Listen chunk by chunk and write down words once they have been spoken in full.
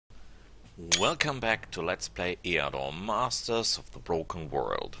Welcome back to Let's Play Eador, Masters of the Broken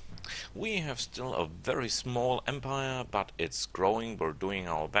World. We have still a very small empire, but it's growing. We're doing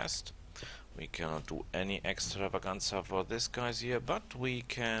our best. We cannot do any extravaganza for this guys here, but we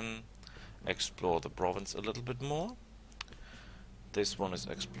can explore the province a little bit more. This one is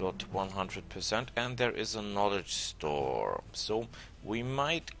explored to 100%, and there is a knowledge store, so we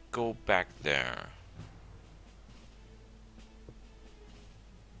might go back there.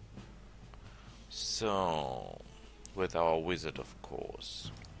 So, with our wizard, of course.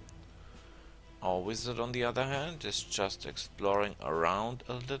 Our wizard, on the other hand, is just exploring around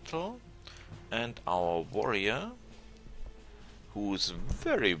a little, and our warrior, who's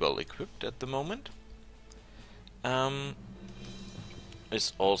very well equipped at the moment,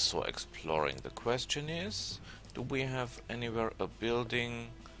 is also exploring. The question is, do we have anywhere a building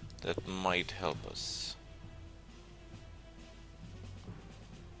that might help us?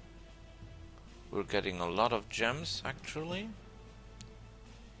 We're getting a lot of gems, actually.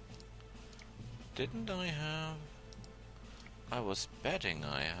 Didn't I have... I was betting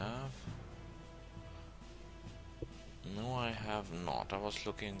I have. No, I have not. I was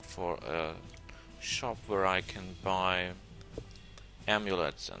looking for a shop where I can buy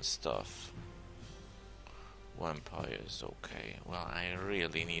amulets and stuff. Vampire is okay. Well, I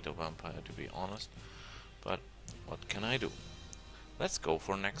really need a vampire, to be honest. But what can I do? Let's go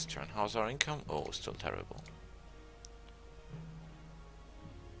for next turn. How's our income? Oh, still terrible.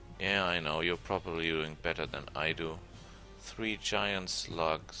 Yeah, I know, you're probably doing better than I do. 3 giant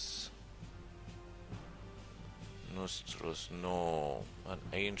slugs. Nostrus, no. An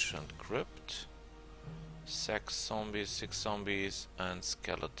ancient crypt. 6 zombies, and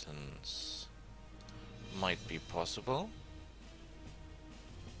skeletons. Might be possible.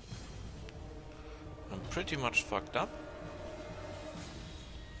 I'm pretty much fucked up.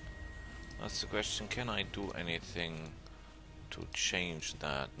 That's the question, can I do anything to change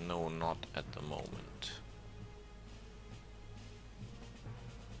that? No, not at the moment.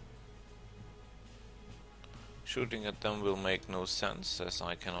 Shooting at them will make no sense, as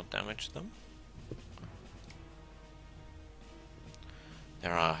I cannot damage them.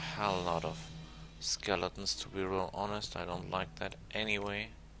 There are a hell lot of skeletons, to be real honest. I don't like that anyway.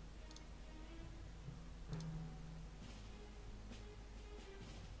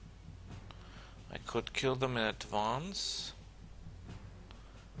 I could kill them in advance.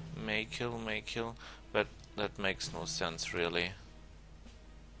 May kill, but that makes no sense really.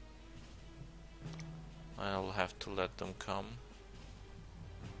 I'll have to let them come.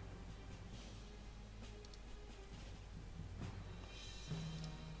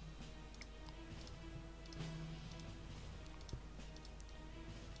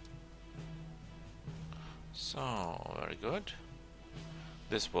 So, very good.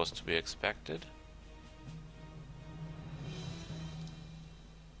 This was to be expected.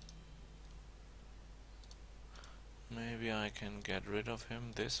 Maybe I can get rid of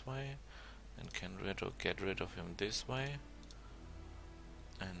him this way, and can get rid of him this way.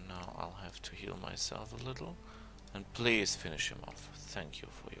 And now I'll have to heal myself a little. And please finish him off. Thank you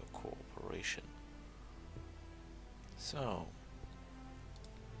for your cooperation. So,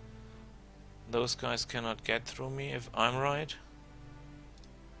 those guys cannot get through me if I'm right.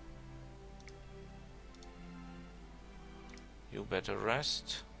 You better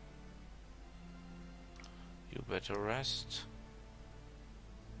rest. You better rest.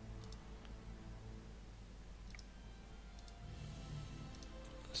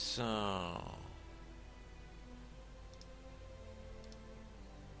 So...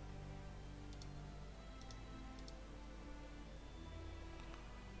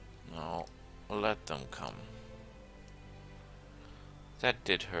 now, let them come. That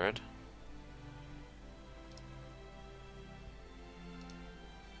did hurt.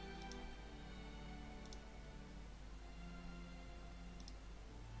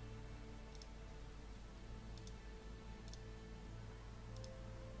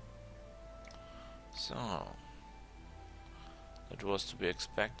 So, it was to be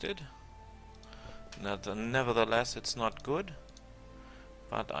expected. Nevertheless, it's not good,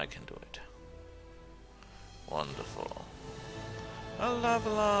 but I can do it. Wonderful. A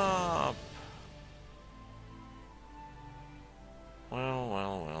level up!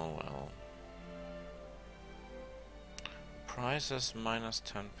 Well. Prices minus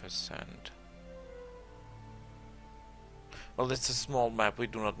 10%. Well, it's a small map, we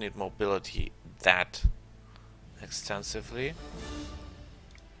do not need mobility that extensively.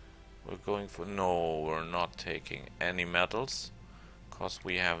 We're going for... no, we're not taking any metals, cause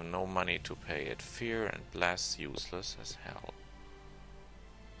we have no money to pay it. Fear and blast, useless as hell.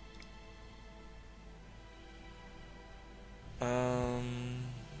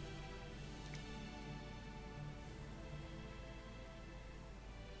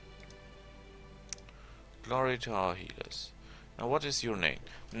 glory to our healers. Now what is your name?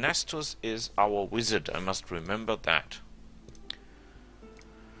 Nestus is our wizard, I must remember that.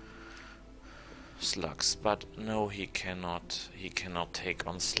 Slugs, but no, he cannot take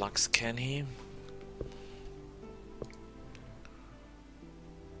on slugs, can he?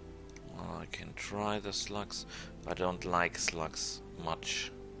 Well, I can try the slugs, but I don't like slugs much.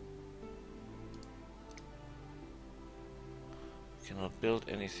 Cannot build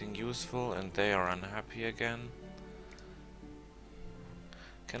anything useful and they are unhappy again.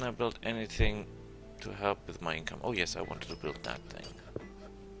 Can I build anything to help with my income? Oh yes, I wanted to build that thing.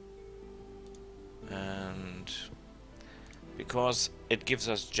 And because it gives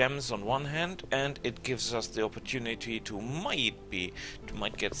us gems on one hand and it gives us the opportunity to might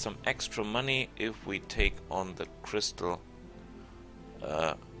get some extra money if we take on the crystal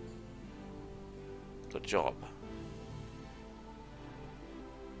the job.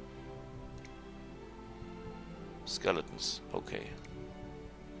 Skeletons, okay.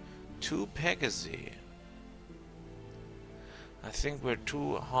 2 Pegasi. I think we're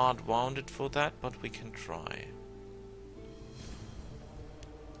too hard-wounded for that, but we can try.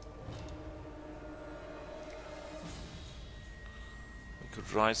 We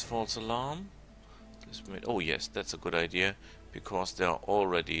could rise false alarm. Oh yes, that's a good idea, because they are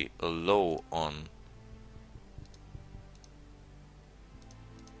already low on...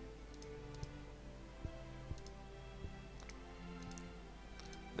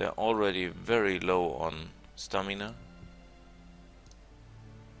 They're already very low on stamina.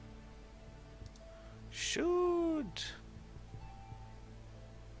 Shoot!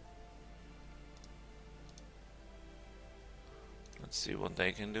 Let's see what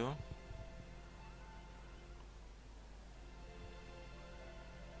they can do.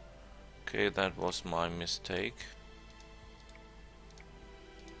 Okay, that was my mistake.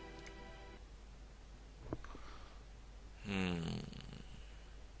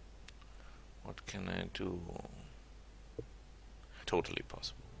 What can I do? Totally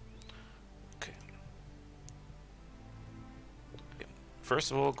possible. Okay.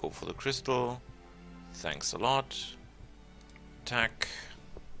 First of all, go for the crystal. Thanks a lot. Attack.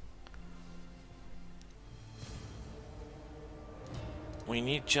 We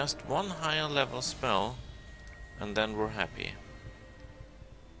need just one higher level spell and then we're happy.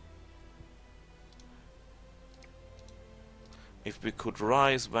 If we could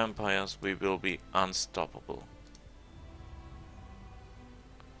rise vampires, we will be unstoppable.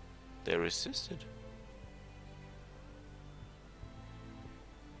 They resisted.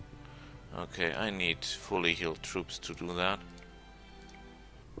 Okay, I need fully healed troops to do that.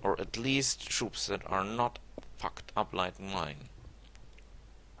 Or at least troops that are not fucked up like mine.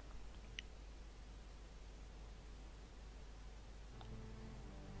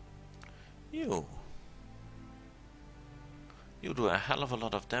 You do a hell of a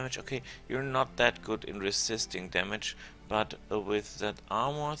lot of damage. Okay, you're not that good in resisting damage, but with that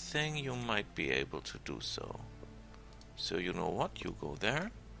armor thing you might be able to do so. So you know what? You go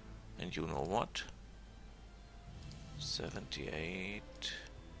there, and you know what? 78.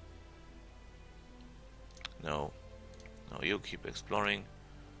 No, you keep exploring,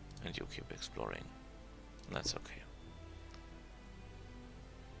 and you keep exploring. That's okay.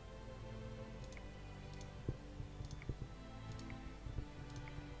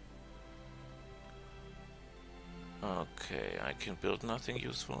 Okay, I can build nothing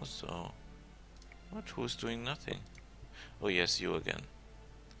useful, so... What? Who's doing nothing? Oh yes, you again.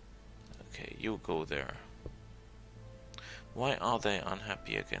 Okay, you go there. Why are they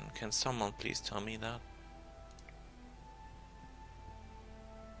unhappy again? Can someone please tell me that?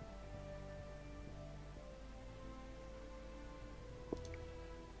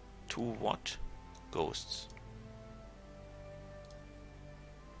 Two what? Ghosts.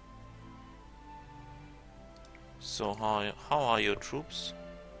 So how are your troops?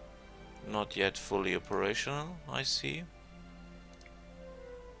 Not yet fully operational, I see.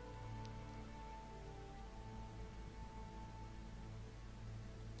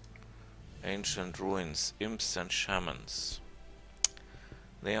 Ancient ruins, imps and shamans.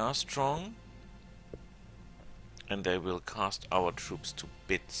 They are strong, and they will cast our troops to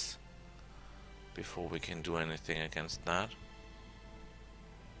bits before we can do anything against that.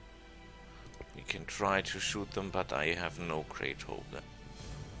 We can try to shoot them, but I have no great hope there.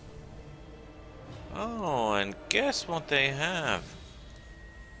 Oh, and guess what they have?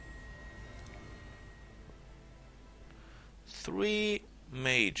 3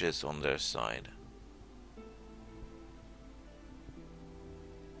 mages on their side.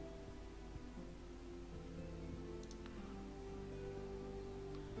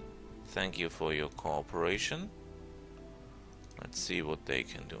 Thank you for your cooperation. Let's see what they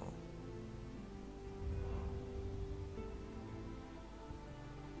can do.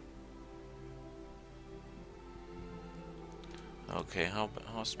 Okay, how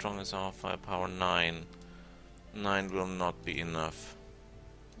strong is our firepower? 9. 9 will not be enough.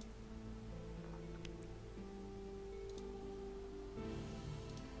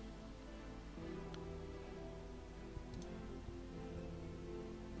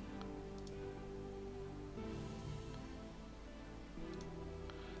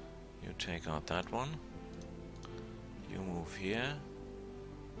 You take out that one. You move here.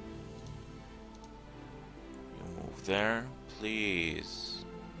 You move there, please.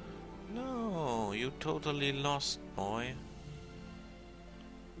 No, you totally lost, boy.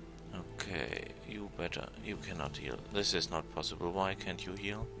 Okay, you cannot heal. This is not possible. Why can't you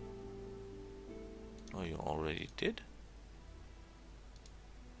heal? Oh, you already did?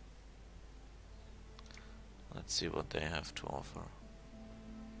 Let's see what they have to offer.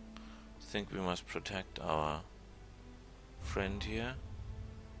 I think we must protect our friend here.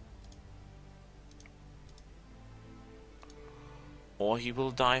 Or he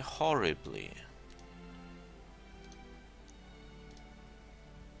will die horribly.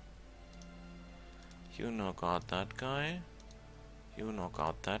 You knock out that guy. You knock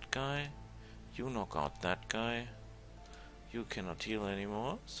out that guy. You knock out that guy. You cannot heal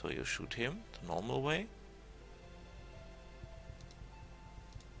anymore, so you shoot him the normal way.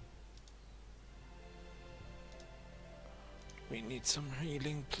 We need some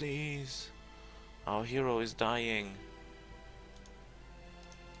healing, please. Our hero is dying.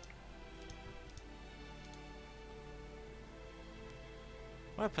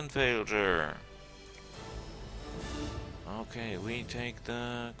 Weapon failure. Okay, we take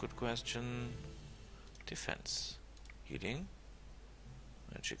the good question. Defense. Healing.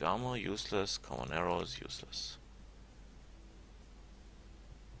 Magic armor, useless. Common arrows, useless.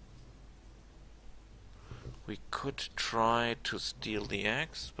 We could try to steal the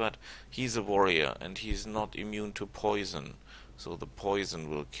axe, but he's a warrior and he's not immune to poison, so the poison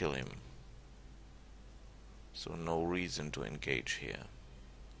will kill him. So no reason to engage here.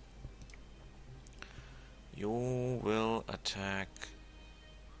 You will attack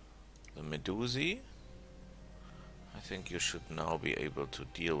the Medusi. I think you should now be able to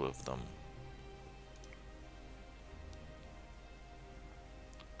deal with them.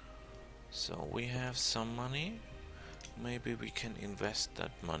 So we have some money. Maybe we can invest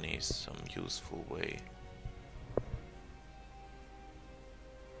that money some useful way.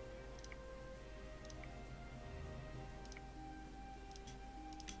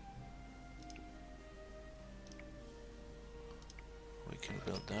 We can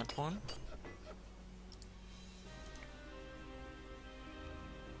build that one.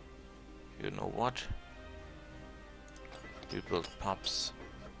 You know what? We build pubs.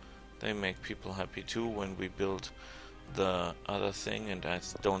 They make people happy too when we build the other thing, and I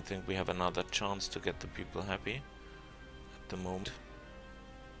don't think we have another chance to get the people happy at the moment.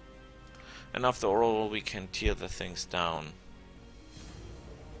 And after all, we can tear the things down.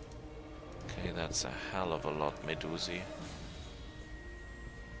 Okay, that's a hell of a lot, Medusi.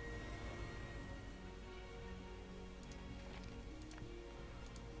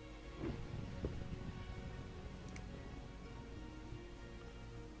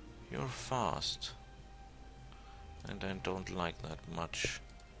 You're fast, and I don't like that much.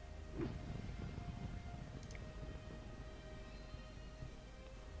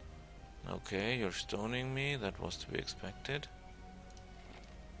 Okay, you're stoning me, that was to be expected.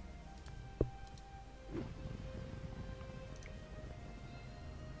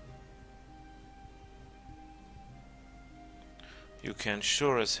 You can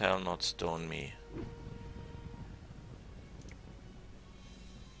sure as hell not stone me.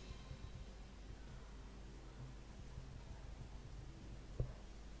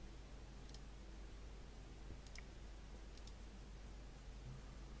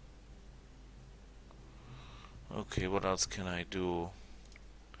 Okay, what else can I do?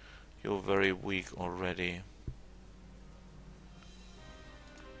 You're very weak already.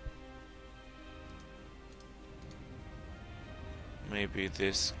 Maybe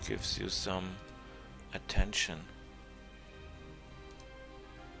this gives you some attention.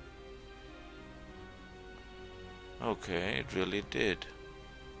 Okay, it really did.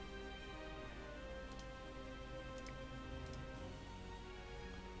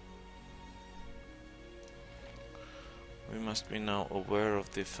 We must be now aware of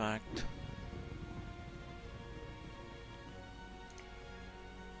the fact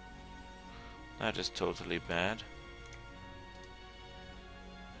that is totally bad.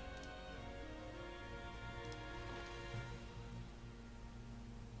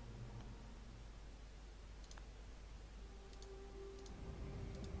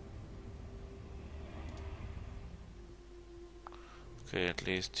 Okay, at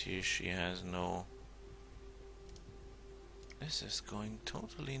least she has no... This is going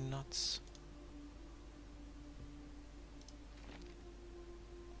totally nuts.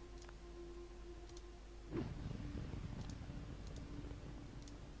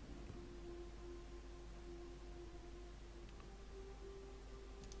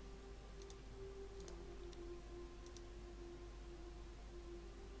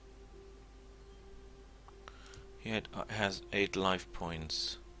 He has 8 life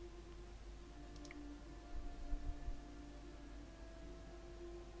points.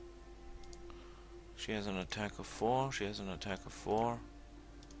 She has an attack of 4. She has an attack of 4.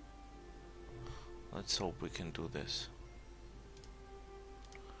 Let's hope we can do this.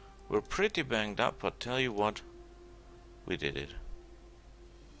 We're pretty banged up, but tell you what, we did it.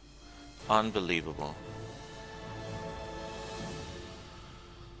 Unbelievable.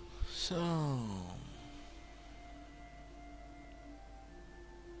 So...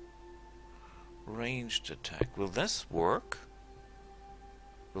 Ranged attack. Will this work?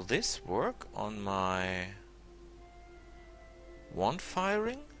 Will this work on my wand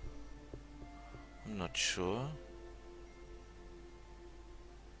firing? I'm not sure.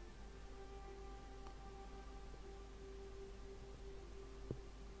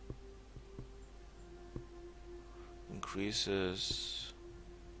 Increases.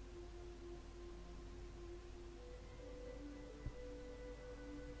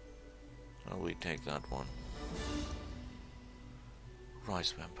 Oh, we take that one.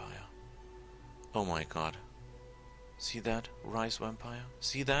 Rise Vampire. Oh my god. See that? Rise Vampire?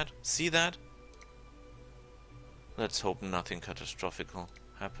 See that? See that? Let's hope nothing catastrophical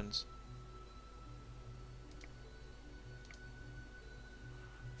happens.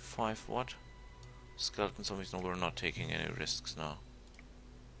 5 what? Skeleton zombies. No, we're not taking any risks now.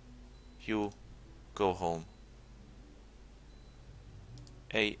 You, go home.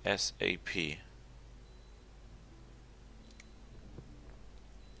 ASAP.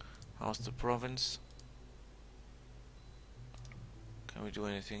 How's the province? Can we do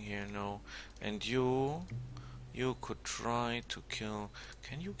anything here? No. And you could try to kill...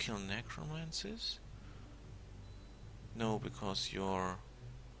 Can you kill necromancers? No, because your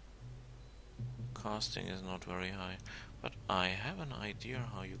casting is not very high. But I have an idea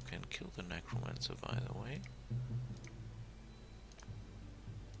how you can kill the necromancer, by the way.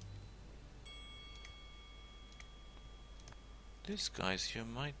 This guy's here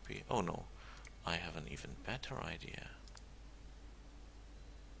might be... Oh no, I have an even better idea.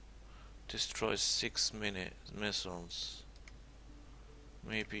 Destroys 6 missiles.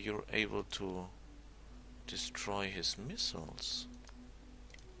 Maybe you're able to destroy his missiles.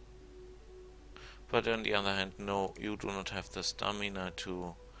 But on the other hand, no, you do not have the stamina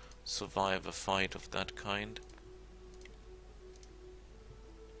to survive a fight of that kind.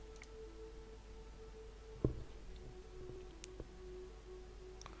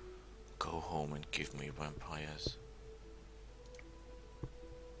 Go home and give me vampires.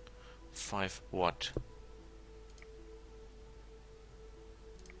 5 what?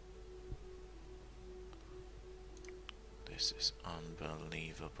 This is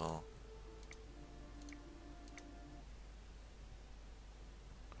unbelievable.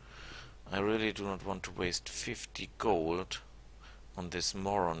 I really do not want to waste 50 gold on these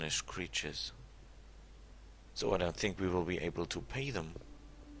moronish creatures. So I don't think we will be able to pay them.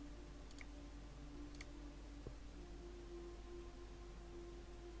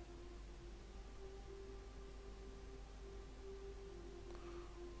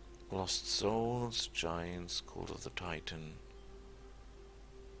 Lost Souls, Giants, Cult of the Titan.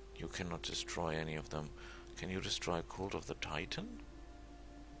 You cannot destroy any of them. Can you destroy Cult of the Titan?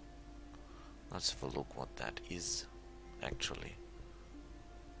 Let's have a look what that is, actually.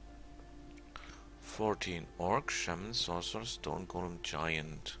 14. Orc, Shaman, Sorcerer, Stone Golem,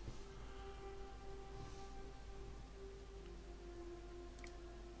 Giant.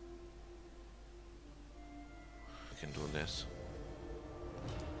 We can do this.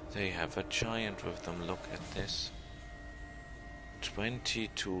 They have a giant with them, look at this.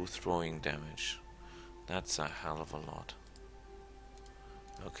 22 throwing damage. That's a hell of a lot.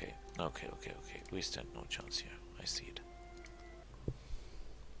 Okay. We stand no chance here. I see it.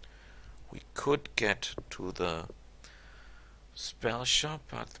 We could get to the spell shop,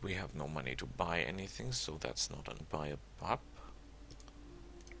 but we have no money to buy anything, so that's not a buy a pub.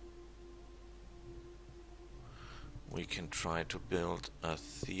 We can try to build a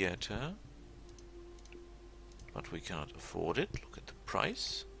theater, but we cannot afford it. Look at the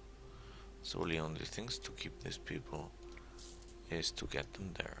price. So the only things to keep these people is to get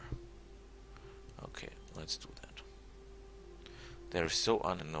them there. Okay, let's do that. They're so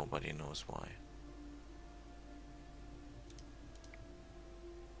and nobody knows why.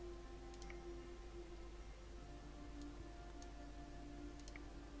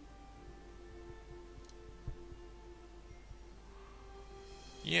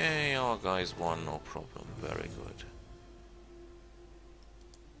 Yay, our guys won, no problem. Very good.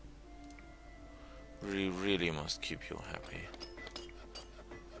 We really must keep you happy.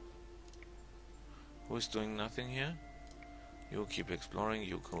 Who is doing nothing here? You keep exploring,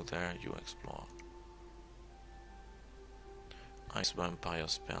 you go there, you explore. Ice Vampire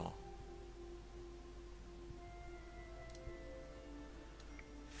spell.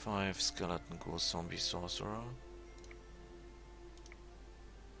 5 Skeleton Ghost Zombie Sorcerer.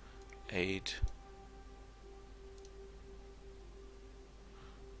 8.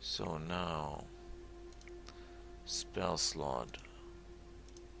 So now spell slot.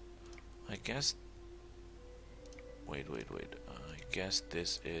 I guess. Wait. I guess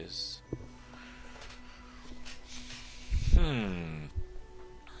this is.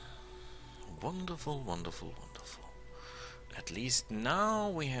 Wonderful. At least now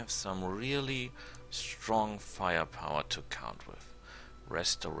we have some really strong firepower to count with.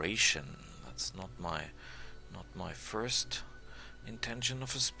 Restoration. That's not my first intention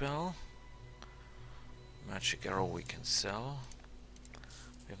of a spell. Magic arrow we can sell.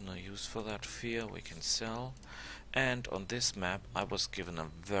 We have no use for that. Fear we can sell. And on this map I was given a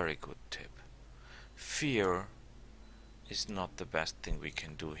very good tip. Fear is not the best thing we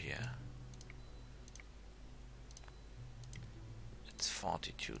can do here. It's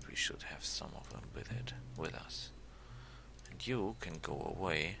fortitude. We should have some of them with us. And you can go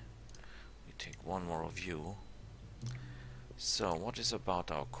away. We take one more of you. So, what is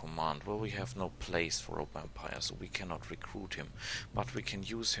about our command? Well, we have no place for a vampire, so we cannot recruit him. But we can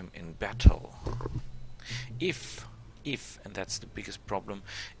use him in battle. If, and that's the biggest problem,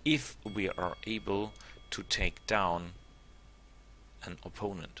 if we are able to take down an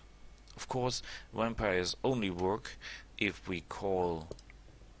opponent. Of course, vampires only work if we call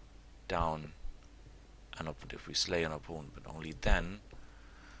down an opponent, if we slay an opponent, but only then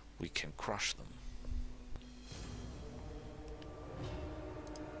we can crush them.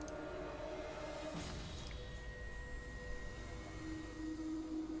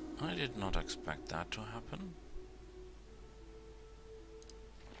 I did not expect that to happen.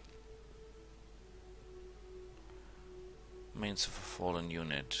 Means of a fallen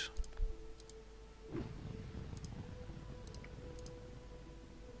unit.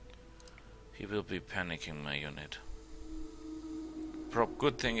 He will be panicking my unit.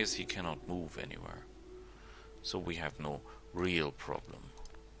 Good thing is he cannot move anywhere. So we have no real problem.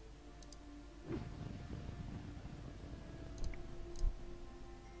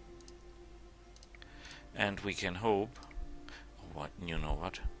 And we can hope. What? You know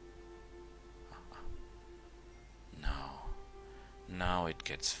what? Now it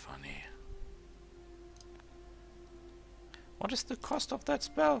gets funny. What is the cost of that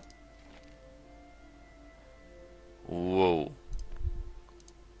spell? Whoa.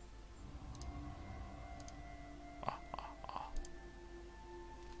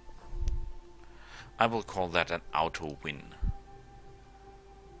 I will call that an auto win.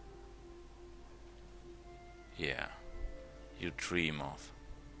 Yeah, you dream of.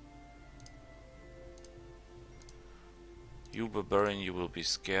 You barbarian, you will be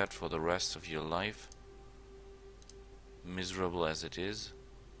scared for the rest of your life. Miserable as it is.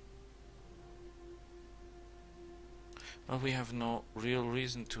 Well, we have no real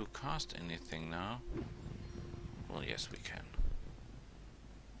reason to cast anything now. Well, yes, we can.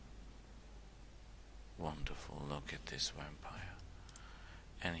 Wonderful, look at this vampire.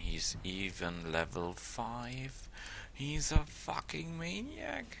 And he's even level 5. He's a fucking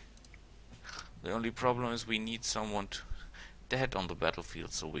maniac. The only problem is we need someone dead on the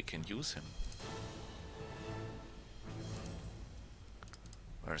battlefield so we can use him.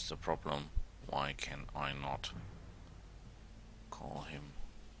 Where's the problem? Why can I not call him?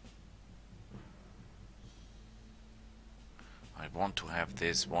 I want to have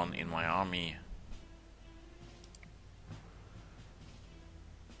this one in my army.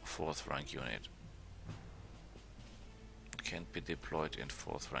 4th rank unit. It can't be deployed in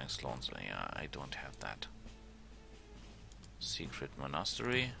 4th rank slots. Yeah, I don't have that. Secret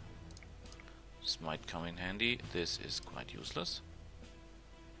monastery. This might come in handy. This is quite useless.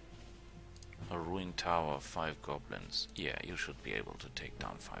 A ruined tower, 5 goblins. Yeah, you should be able to take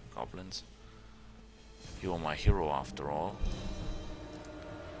down 5 goblins. You are my hero after all.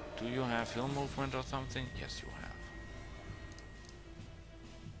 Do you have hill movement or something? Yes, you have.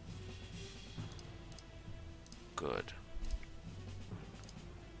 Good.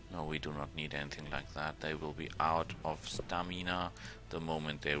 No, we do not need anything like that. They will be out of stamina the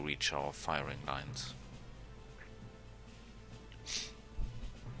moment they reach our firing lines.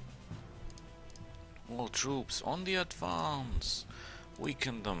 All troops on the advance!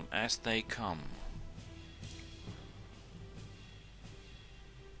 Weaken them as they come.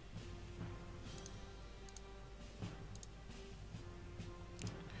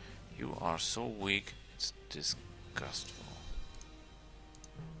 You are so weak, it's disgustful.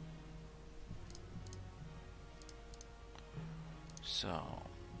 So,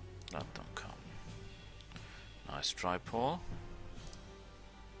 let them come. Nice try, Paul.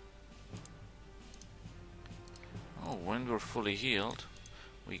 Oh, when we're fully healed,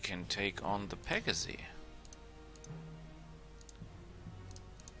 we can take on the Pegasi.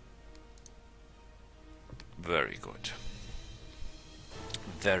 Very good.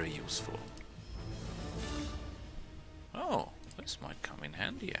 Very useful. Oh, this might come in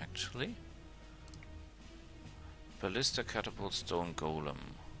handy, actually. Ballista Catapult Stone Golem.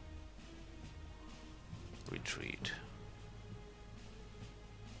 Retreat.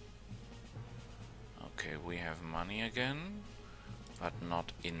 Okay, we have money again, but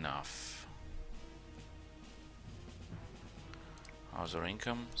not enough. How's our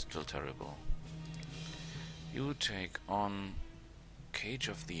income? Still terrible. You take on Cage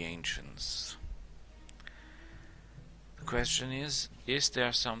of the Ancients. The question is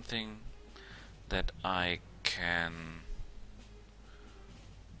there something that I can...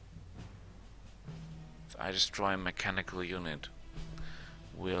 If I destroy a mechanical unit,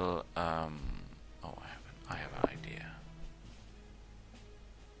 will... oh, I have an idea.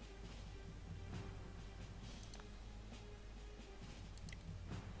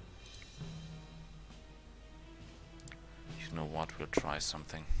 You know what? We'll try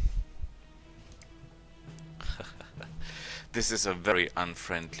something. This is a very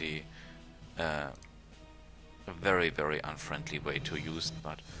unfriendly, a very, very unfriendly way to use it,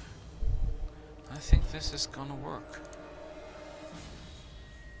 but I think this is gonna work.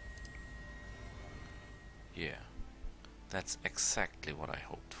 Yeah, that's exactly what I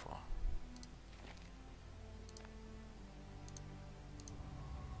hoped for.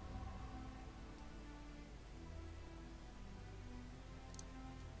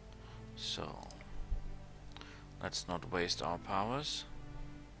 So, let's not waste our powers.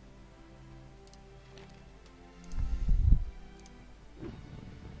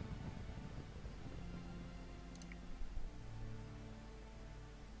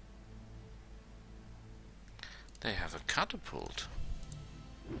 They have a catapult.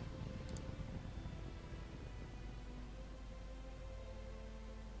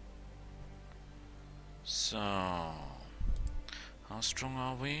 So, how strong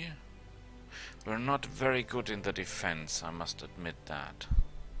are we? We're not very good in the defense, I must admit that.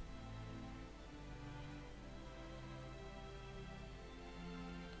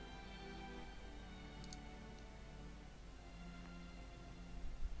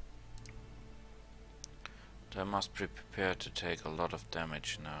 I must be prepared to take a lot of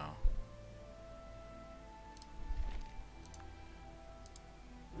damage now.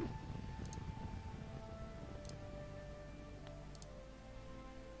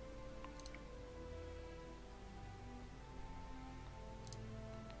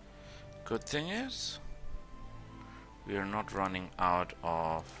 Good thing is, we are not running out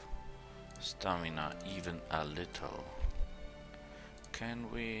of stamina even a little. Can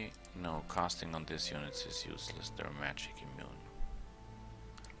we... No, casting on these units is useless, they're magic immune.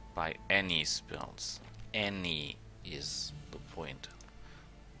 By any spells. Any is the point.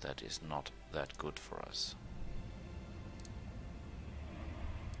 That is not that good for us.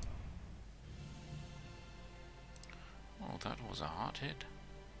 Oh, that was a hard hit.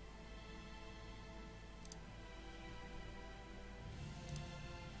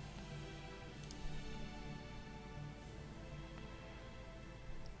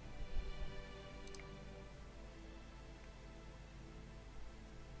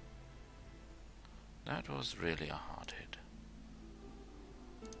 That was really a hard hit.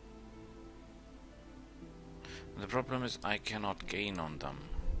 The problem is I cannot gain on them.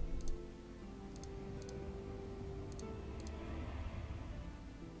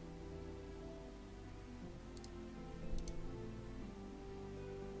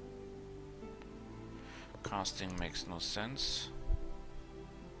 Casting makes no sense.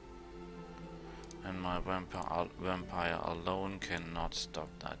 And my vampire alone cannot stop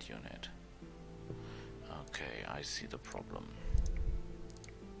that unit. Okay, I see the problem.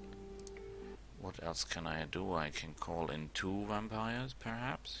 What else can I do? I can call in 2 vampires,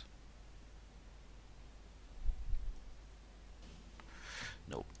 perhaps?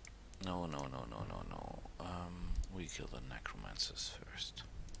 Nope. No, no, no, no, no, no. We kill the necromancers first.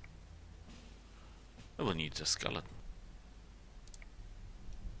 We will need the skeleton.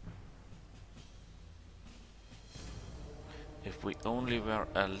 If we only were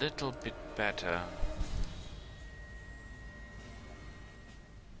a little bit better.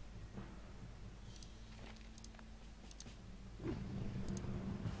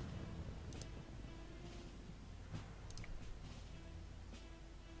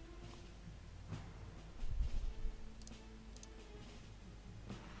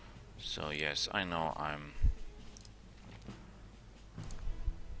 So yes, I know I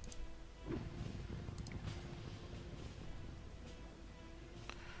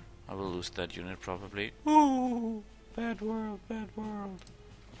will lose that unit probably. Ooh, bad world, bad world.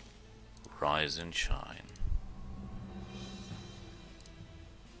 Rise and shine.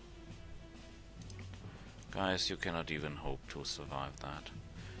 Guys, you cannot even hope to survive that.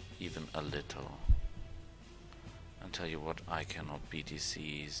 Even a little. I'll tell you what, I cannot be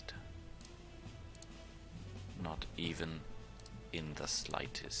deceased. Not even in the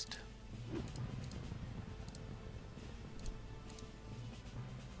slightest.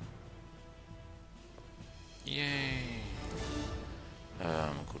 Yay!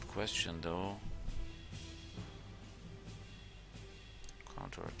 Good question though.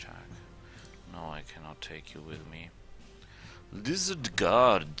 Counterattack. No, I cannot take you with me. Lizard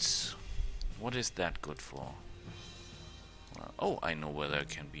guards. What is that good for? Well, oh, I know where that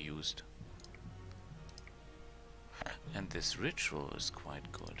can be used. And this ritual is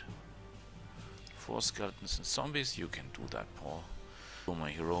quite good. 4 skeletons and zombies, you can do that, Paul. Oh, my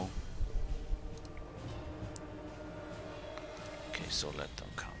hero. Okay, so let them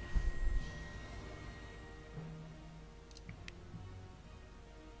come.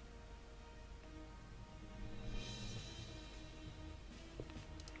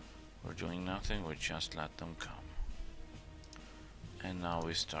 We're doing nothing, we just let them come. And now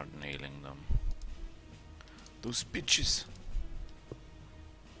we start nailing them. Those bitches!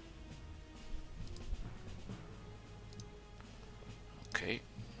 Okay.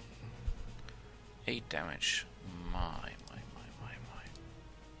 8 damage. My.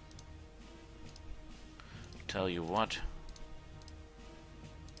 Tell you what.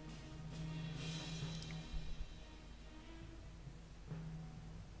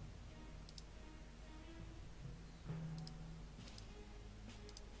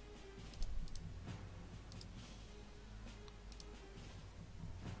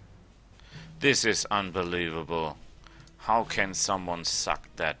 This is unbelievable. How can someone suck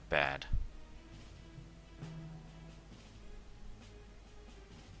that bad?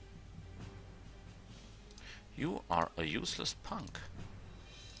 You are a useless punk.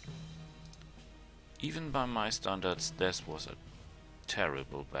 Even by my standards, this was a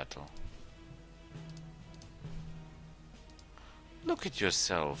terrible battle. Look at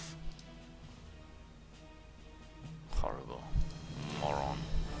yourself. Horrible. Moron.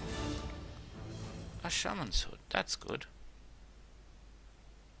 A shaman's hood, that's good.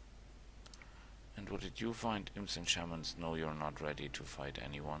 And what did you find? Imps and shamans? No, you're not ready to fight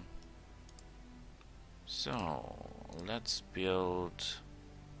anyone. So, let's build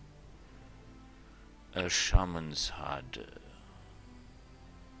a shaman's hut.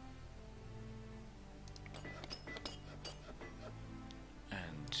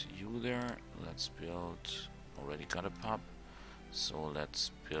 And you there, let's build, already got a pub, so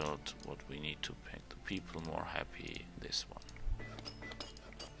let's build what we need to make the people more happy, this one.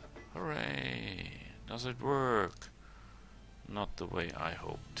 Hooray! Does it work? Not the way I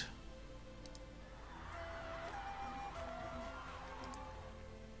hoped.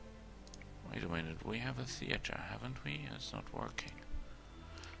 Wait a minute, we have a theater, haven't we? It's not working.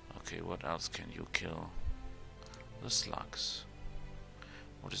 Okay, what else can you kill? The slugs.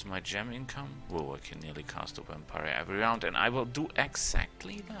 What is my gem income? Whoa, I can nearly cast a vampire every round, and I will do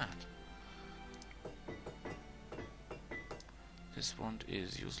exactly that. This one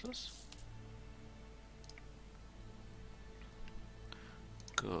is useless.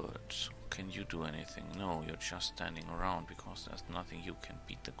 Good. Can you do anything? No, you're just standing around because there's nothing you can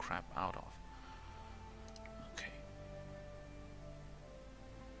beat the crap out of. Okay.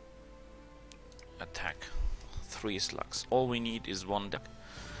 Attack. 3 slugs. All we need is 1 deck,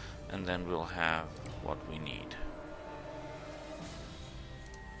 and then we'll have what we need.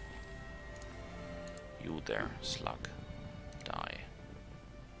 You there, slug. Die.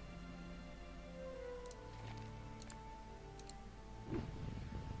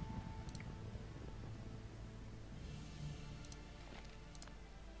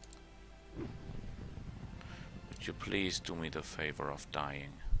 Would you please do me the favor of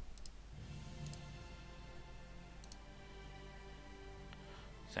dying?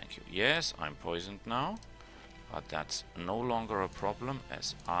 Thank you. Yes, I'm poisoned now, but that's no longer a problem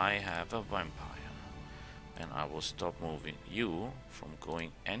as I have a vampire. And I will stop moving you from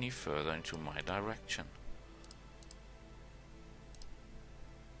going any further into my direction.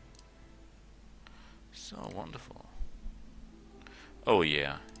 So wonderful. Oh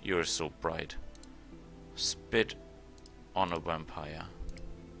yeah, you're so bright. Spit on a vampire.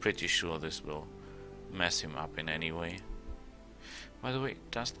 Pretty sure this will mess him up in any way. By the way,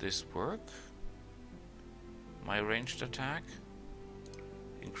 does this work? My ranged attack?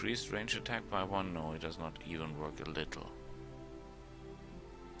 Increased range attack by 1? No, it does not even work a little.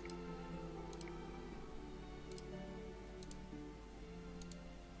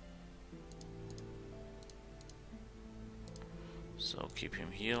 So keep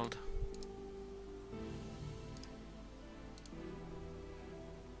him healed.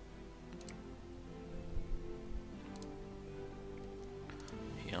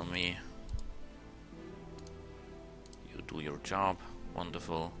 Heal me. You do your job.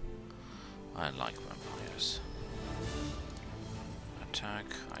 Wonderful. I like vampires. Attack.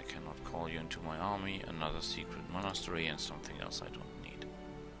 I cannot call you into my army. Another secret monastery and something else I don't need.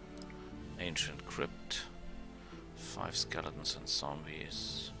 Ancient crypt. 5 skeletons and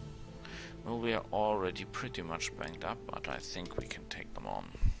zombies. Well, we are already pretty much banged up, but I think we can take them on.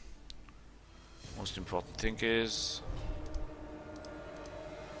 Most important thing is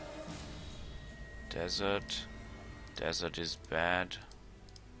desert. Desert is bad.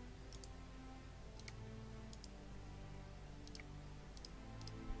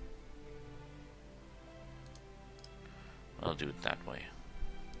 I'll do it that way.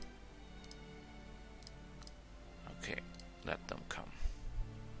 Okay, let them come.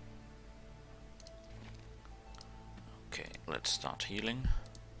 Okay, let's start healing.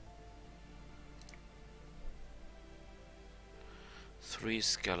 3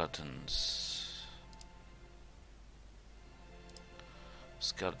 skeletons.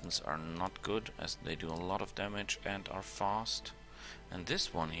 Skeletons are not good as they do a lot of damage and are fast. And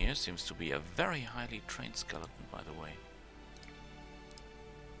this one here seems to be a very highly trained skeleton, by the way.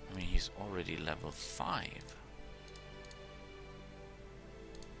 I mean, he's already level 5.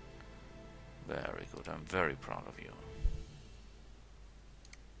 Very good, I'm very proud of you.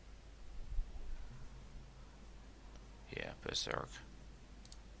 Yeah, berserk.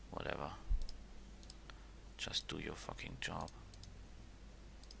 Whatever. Just do your fucking job.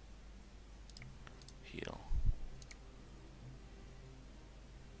 Heal.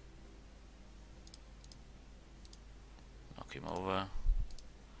 Knock him over.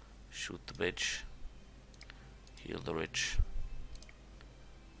 Shoot the bitch. Heal the rich.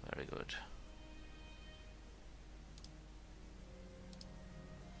 Very good.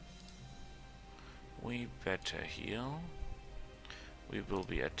 We better heal. We will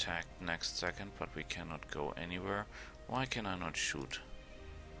be attacked next second, but we cannot go anywhere. Why can I not shoot?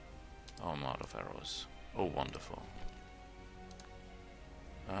 Oh, I'm out of arrows. Oh, wonderful.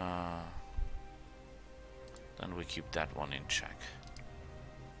 Then we keep that one in check.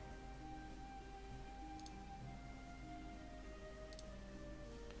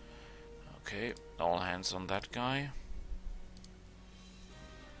 Okay, all hands on that guy.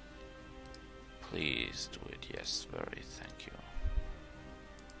 Please do it. Yes, very, thank you.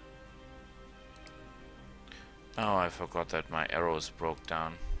 Oh, I forgot that my arrows broke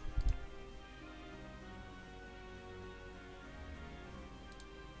down.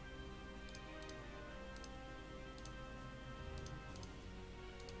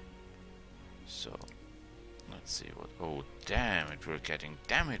 So, let's see what... Oh, damn it, we're getting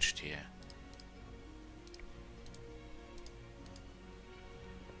damaged here.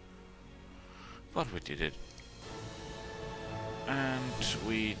 But we did it. And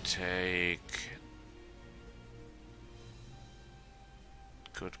we take...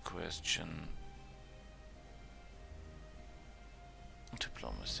 Good question.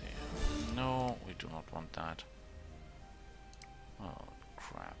 Diplomacy. No, we do not want that. Oh,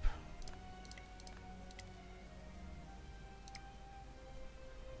 crap.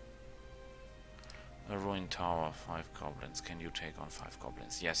 A ruined tower, 5 goblins. Can you take on 5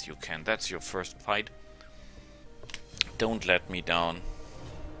 goblins? Yes, you can. That's your first fight. Don't let me down.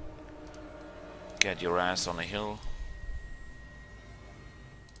 Get your ass on a hill.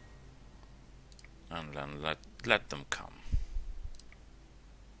 And then let them come.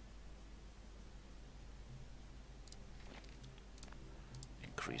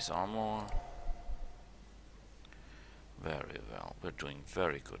 Increase armor. Very well. We're doing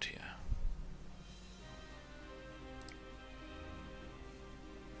very good here.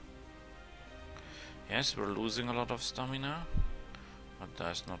 Yes, we're losing a lot of stamina, But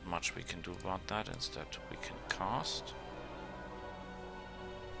there's not much we can do about that. Instead, we can cast.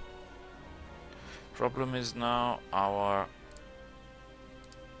 Problem is now our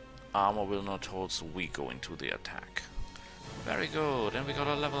armor will not hold, so we go into the attack. Very good, and we got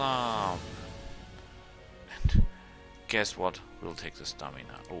a level up. And guess what? We'll take the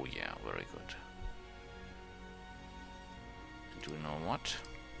stamina. Oh yeah, very good. Do you know what?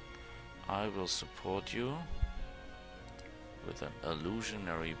 I will support you with an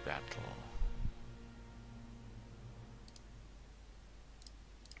illusionary battle.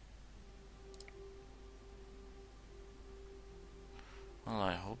 Well,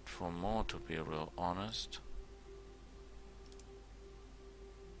 I hoped for more, to be real honest.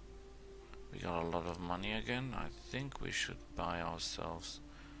 We got a lot of money again. I think we should buy ourselves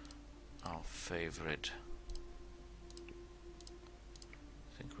our favorite.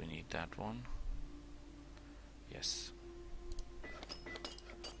 I think we need that one. Yes.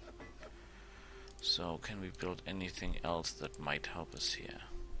 So, can we build anything else that might help us here?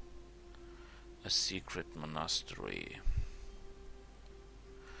 A secret monastery.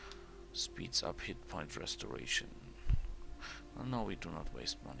 Speeds up hit point restoration. Well, no, we do not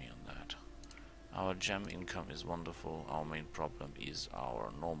waste money on that. Our gem income is wonderful. Our main problem is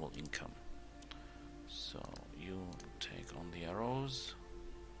our normal income. So you take on the arrows.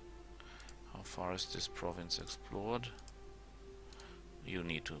 How far is this province explored? You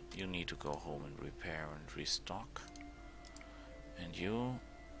need to go home and repair and restock. And you,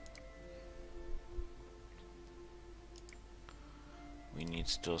 we need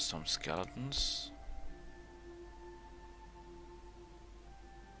still some skeletons.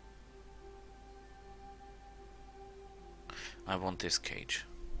 I want this cage.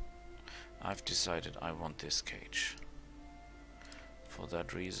 I've decided I want this cage. For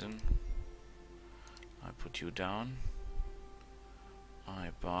that reason, I put you down. I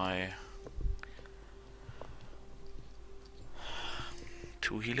buy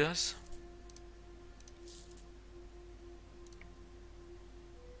 2 healers.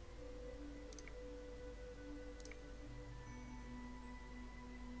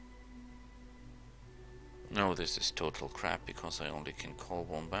 No, this is total crap, because I only can call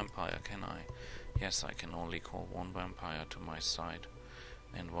 1 vampire, can I? Yes, I can only call 1 vampire to my side.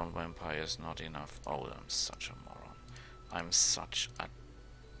 And 1 vampire is not enough. Oh, I'm such a moron. I'm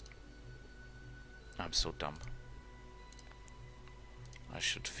so dumb. I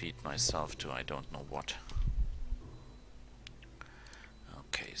should feed myself to I don't know what.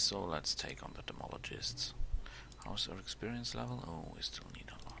 Okay, so let's take on the demologists. How's our experience level? Oh, we still need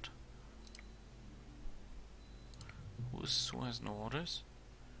a lot. Who has no orders?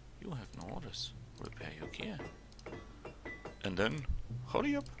 You have no orders. Repair your gear. And then,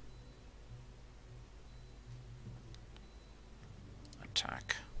 hurry up.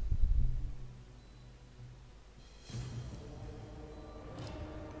 Attack.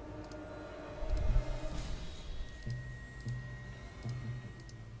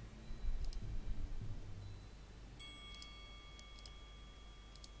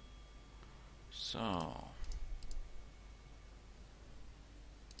 So...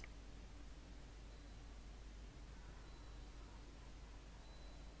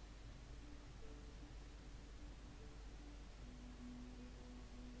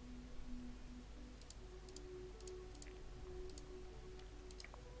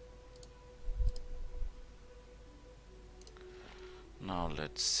 now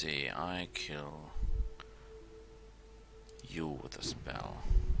let's see, I kill you with a spell.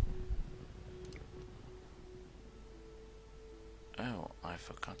 Oh, I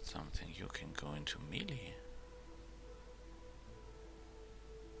forgot something, you can go into melee.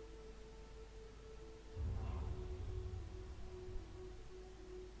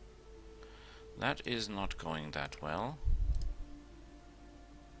 That is not going that well.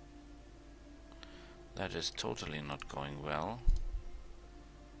 That is totally not going well.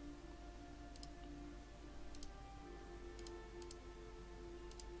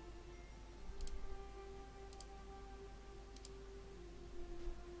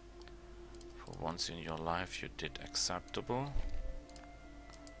 For once in your life you did acceptable.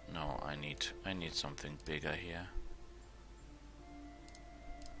 No, I need something bigger here.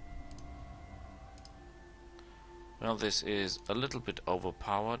 Well, this is a little bit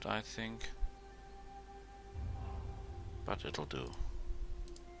overpowered, I think. But it'll do.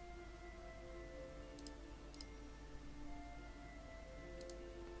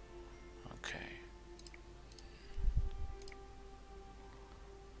 Okay.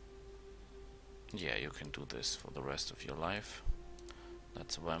 Yeah, you can do this for the rest of your life.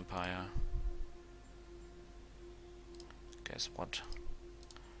 That's a vampire. Guess what?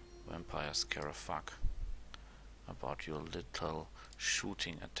 Vampires care a fuck about your little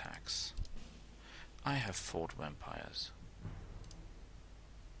shooting attacks. I have fought vampires.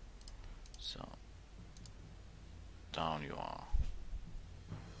 So, down you are.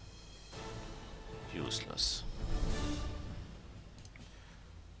 Useless.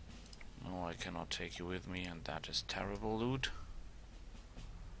 No, I cannot take you with me, and that is terrible loot.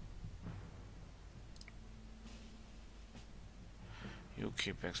 You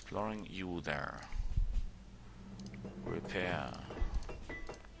keep exploring, you there. Repair.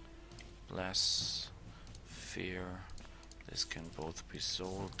 Bless. Fear. This can both be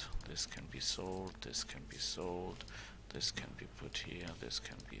sold. This can be sold. This can be sold. This can be put here. This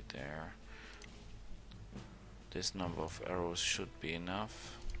can be there. This number of arrows should be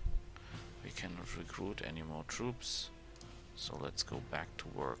enough. We cannot recruit any more troops. So let's go back to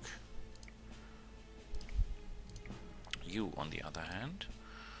work. You, on the other hand,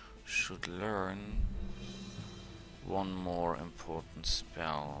 should learn one more important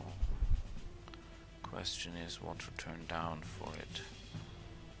spell. Question is what to turn down for it.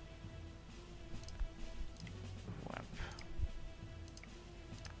 Web.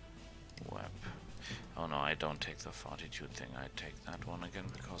 Web. Oh no, I don't take the fortitude thing. I take that one again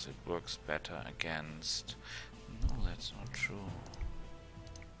because it works better against... No, that's not true.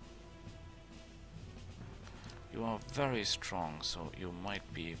 You are very strong, so you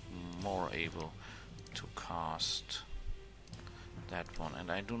might be more able to cast that one.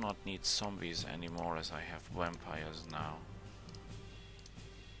 And I do not need zombies anymore as I have vampires now.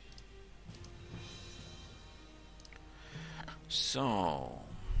 So...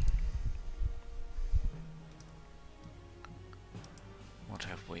 what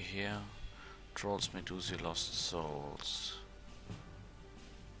have we here? Trolls, Medusae, Lost Souls.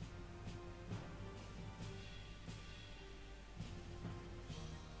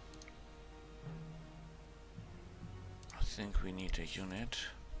 I think we need a unit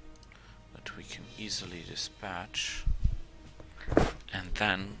that we can easily dispatch, and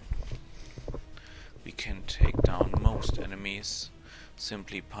then we can take down most enemies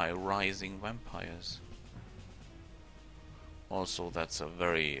simply by rising vampires. Also, that's a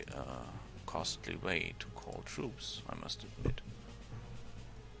very costly way to call troops, I must admit.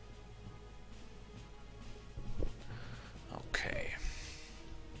 Okay.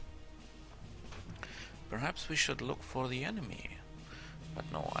 Perhaps we should look for the enemy. But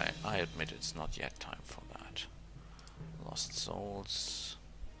no, I admit it's not yet time for that. Lost Souls.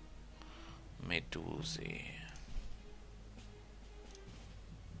 Medusae.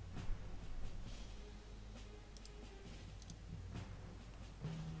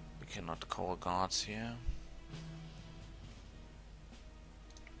 We cannot call guards here.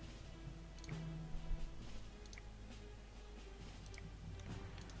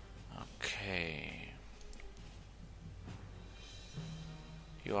 Okay.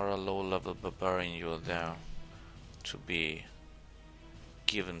 You are a low-level barbarian, you are there to be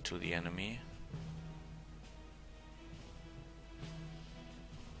given to the enemy.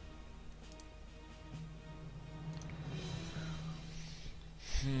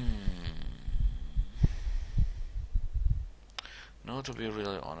 No, to be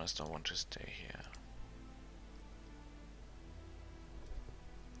really honest, I want to stay here.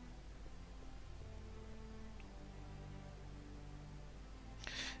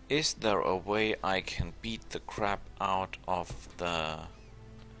 Is there a way I can beat the crap out of the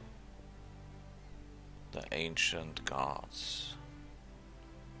ancient gods?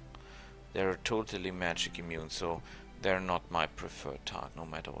 They're totally magic immune, so they're not my preferred target, no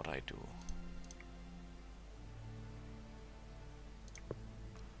matter what I do.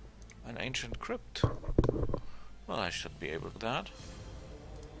 An ancient crypt. Well, I should be able to do that.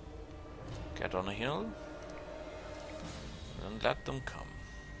 Get on a hill and let them come.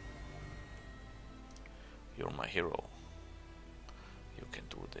 You're my hero. You can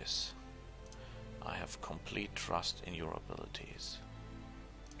do this. I have complete trust in your abilities.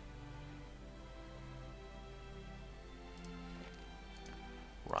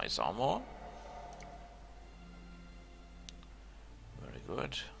 Rise armor. Very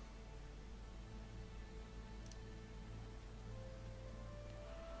good.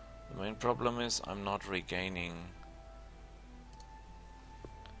 The main problem is I'm not regaining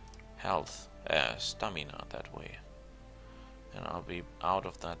health, stamina that way. And I'll be out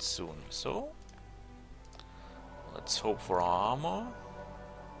of that soon. So, let's hope for our armor,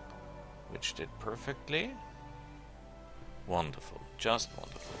 which did perfectly. Wonderful, just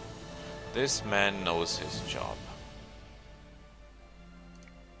wonderful. This man knows his job.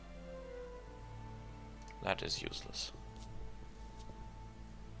 That is useless.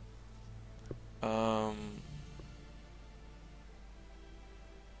 Um,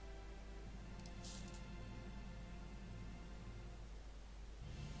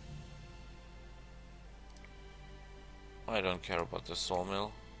 I don't care about the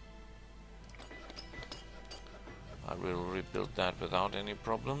sawmill. I will rebuild that without any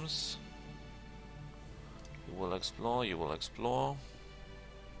problems. You will explore, you will explore.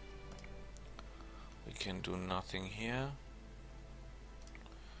 We can do nothing here.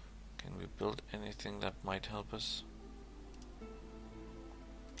 Can we build anything that might help us?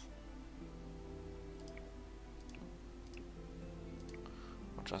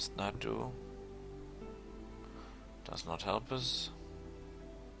 What does that do? Does not help us.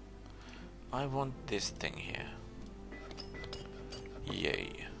 I want this thing here. Yay.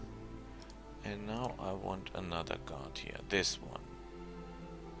 And now I want another guard here. This one.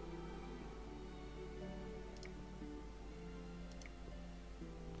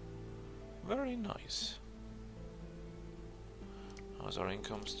 Very nice. How's our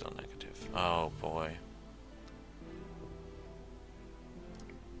income? Still negative. Oh boy.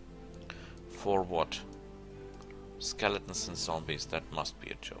 For what? Skeletons and zombies, that must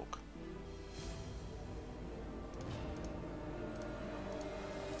be a joke.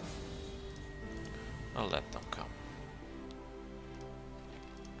 I'll let them come.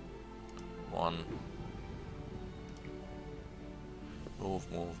 1.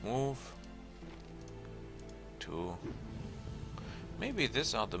 Move, move, move. 2. Maybe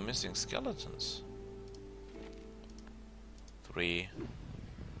these are the missing skeletons. 3.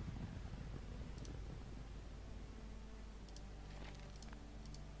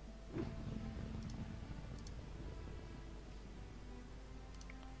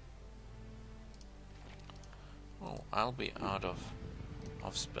 Oh, I'll be out of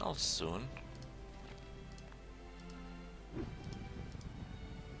spells soon.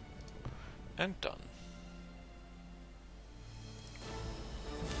 And done.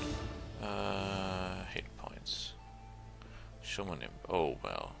 Hit points. Shaman imp. Oh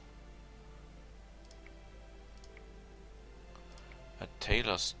well. A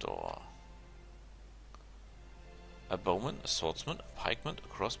tailor store. A bowman, a swordsman, a pikeman, a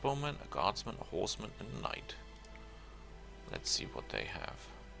crossbowman, a guardsman, a horseman, and a knight. Let's see what they have.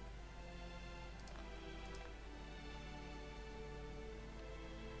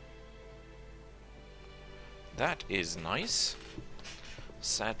 That is nice.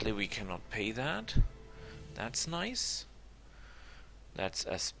 Sadly, we cannot pay that. That's nice. That's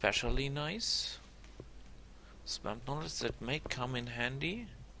especially nice. Spam knowledge that may come in handy.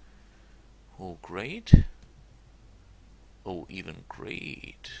 Oh, great. Oh, even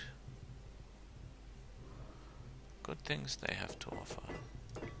great. Good things they have to offer.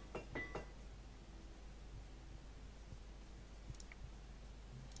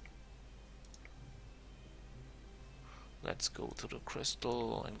 Let's go to the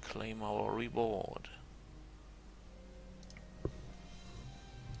crystal and claim our reward.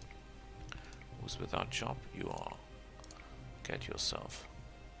 Who's without job? You are. Get yourself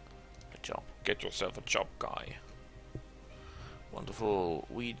a job. Get yourself a job, guy. Wonderful.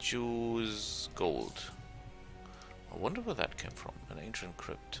 We choose gold. I wonder where that came from. An ancient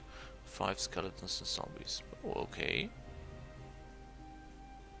crypt. 5 skeletons and zombies. Oh, okay.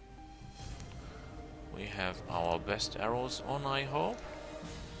 We have our best arrows on, I hope.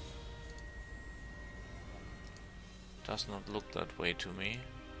 Does not look that way to me.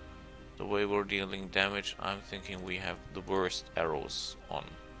 The way we're dealing damage, I'm thinking we have the worst arrows on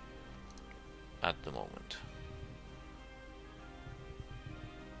at the moment.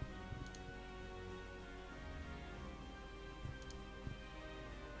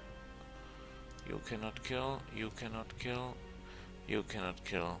 You cannot kill, you cannot kill, you cannot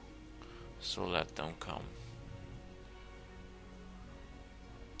kill. So let them come.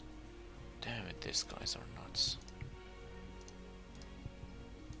 Damn it, these guys are nuts.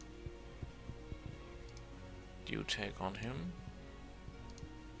 You take on him.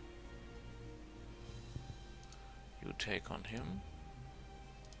 You take on him.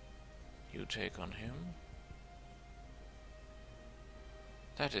 You take on him.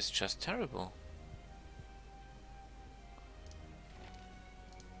 That is just terrible.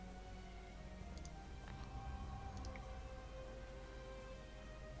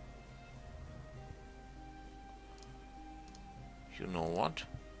 You know what?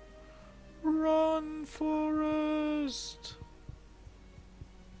 Run, Forest!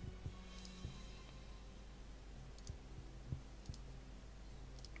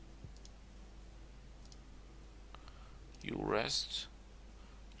 You rest.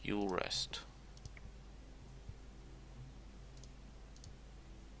 You rest.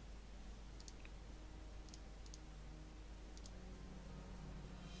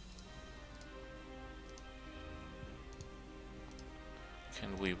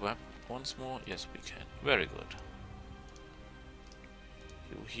 Can we web once more? Yes, we can. Very good.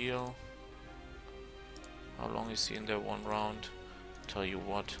 You heal. How long is he in there? 1 round. Tell you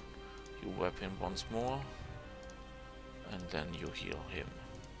what, you web him once more. And then you heal him.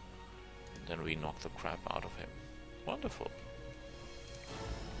 And then we knock the crap out of him. Wonderful.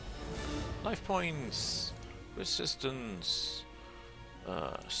 Life points. Resistance.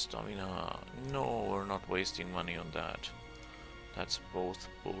 Stamina. No, we're not wasting money on that. That's both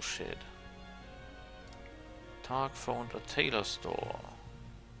bullshit. Tark found a tailor store.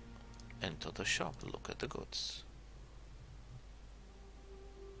 Enter the shop, look at the goods.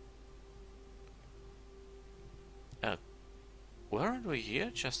 Weren't we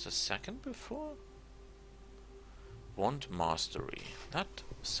here just a second before? Want mastery. That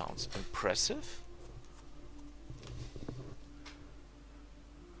sounds impressive.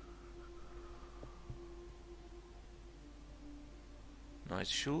 Nice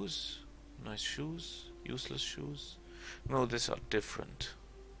shoes. Nice shoes. Useless shoes. No, these are different.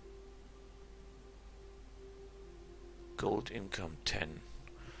 Gold income 10.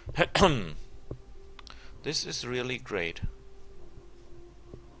 This is really great.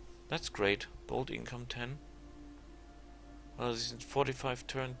 That's great. Gold income 10. Well, this is 45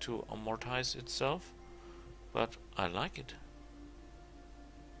 turn to amortize itself, but I like it.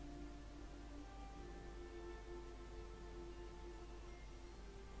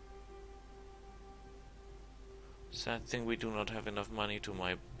 Sad thing, we do not have enough money to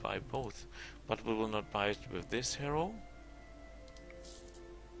buy both, but we will not buy it with this hero.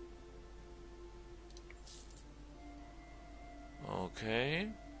 Okay.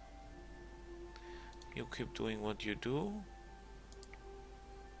 You keep doing what you do.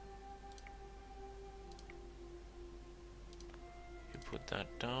 You put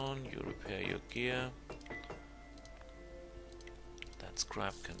that down, you repair your gear. That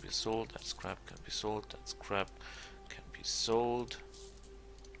scrap can be sold, that scrap can be sold, that scrap can be sold.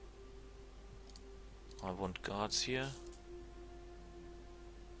 I want guards here.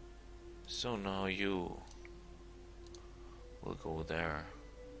 So now you will go there.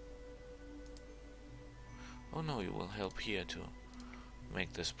 Oh no, you will help here to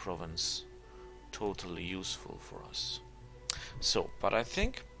make this province totally useful for us. So, but I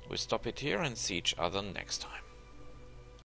think we stop it here and see each other next time.